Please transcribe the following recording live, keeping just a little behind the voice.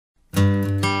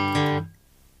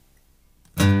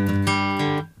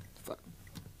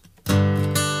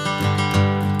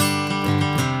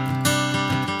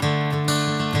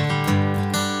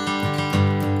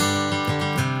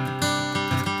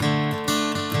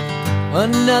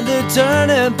Another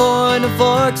turning point, a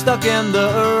fork stuck in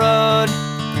the road.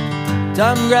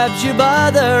 Time grabs you by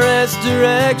the wrist,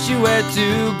 directs you where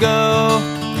to go.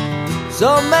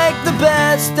 So make the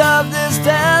best of this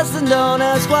test and don't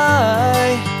ask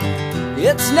why.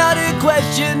 It's not a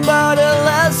question but a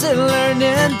lesson learned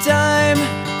in time.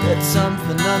 It's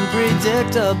something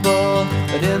unpredictable,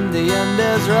 but in the end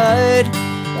is right.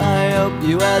 I hope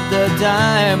you had the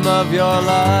time of your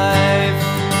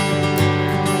life.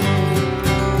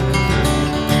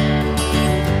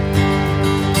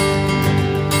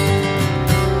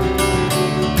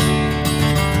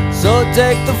 So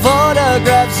take the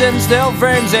photographs and still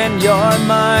frames in your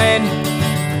mind,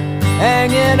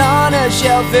 hanging on a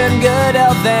shelf in good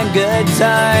health and good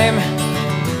time.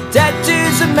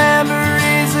 Tattoos of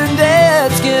memories and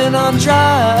dead skin on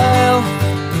trial.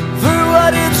 For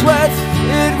what it's worth,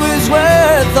 it was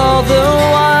worth all the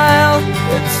while.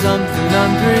 It's something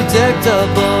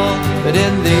unpredictable, but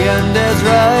in the end is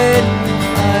right.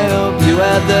 I hope you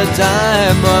had the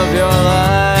time of your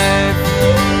life.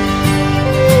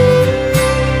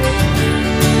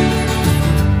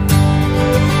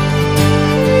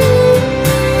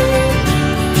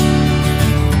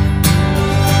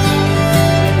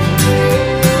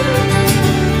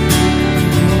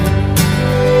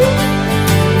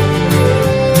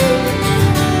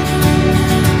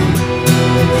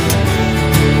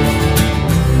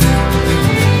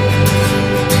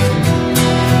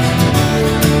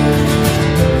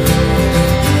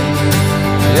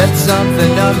 It's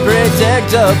something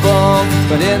unpredictable,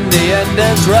 but in the end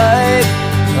it's right.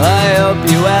 I hope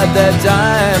you had the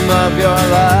time of your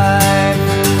life.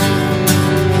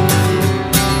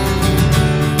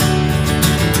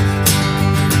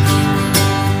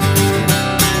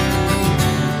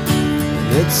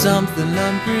 It's something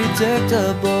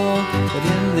unpredictable, but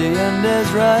in the end is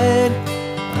right.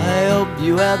 I hope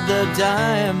you had the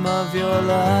time of your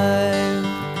life.